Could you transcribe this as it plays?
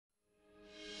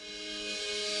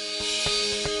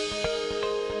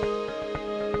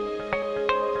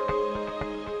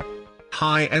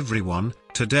Hi everyone,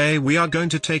 today we are going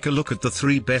to take a look at the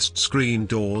 3 best screen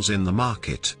doors in the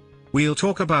market. We'll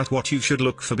talk about what you should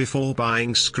look for before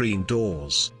buying screen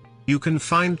doors. You can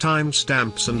find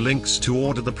timestamps and links to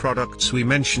order the products we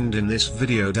mentioned in this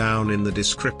video down in the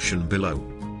description below.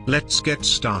 Let's get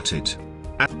started.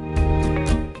 At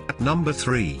number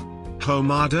 3.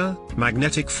 Homearda,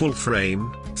 magnetic full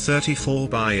frame, 34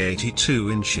 by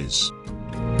 82 inches.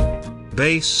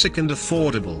 Basic and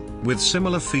affordable, with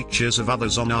similar features of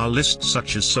others on our list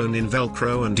such as sewn-in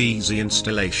Velcro and easy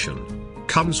installation.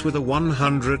 Comes with a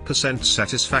 100%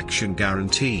 satisfaction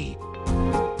guarantee.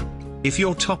 If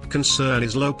your top concern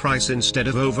is low price instead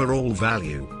of overall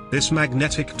value, this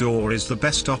magnetic door is the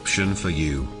best option for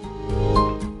you.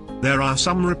 There are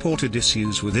some reported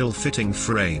issues with ill-fitting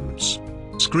frames.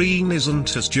 Screen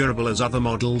isn't as durable as other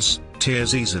models,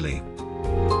 tears easily.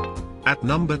 At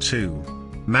number 2.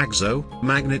 MAGZO,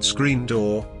 magnet screen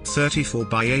door, 34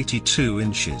 by 82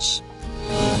 inches.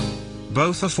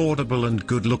 Both affordable and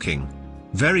good looking.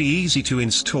 Very easy to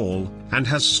install, and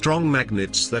has strong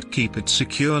magnets that keep it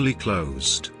securely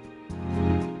closed.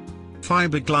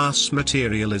 Fiberglass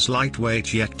material is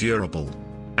lightweight yet durable.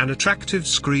 An attractive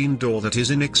screen door that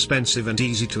is inexpensive and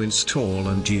easy to install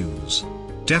and use.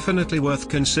 Definitely worth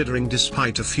considering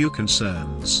despite a few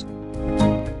concerns.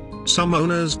 Some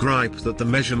owners gripe that the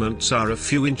measurements are a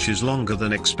few inches longer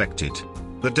than expected.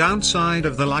 The downside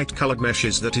of the light-colored mesh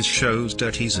is that it shows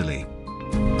dirt easily.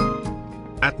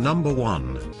 At number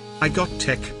 1.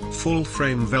 iGotTech, full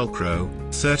frame Velcro,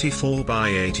 34 by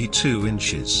 82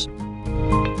 inches.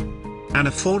 An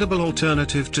affordable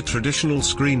alternative to traditional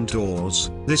screen doors,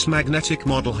 this magnetic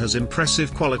model has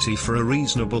impressive quality for a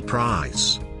reasonable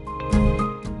price.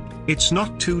 It's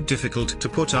not too difficult to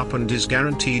put up and is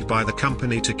guaranteed by the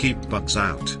company to keep bugs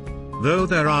out. Though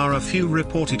there are a few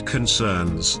reported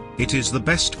concerns, it is the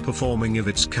best performing of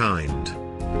its kind.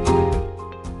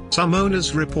 Some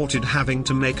owners reported having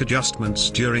to make adjustments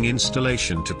during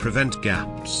installation to prevent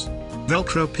gaps.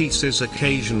 Velcro pieces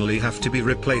occasionally have to be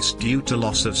replaced due to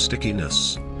loss of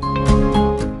stickiness.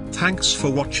 Thanks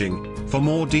for watching. For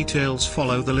more details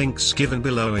follow the links given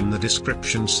below in the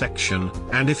description section,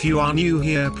 and if you are new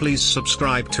here please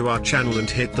subscribe to our channel and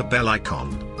hit the bell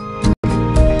icon.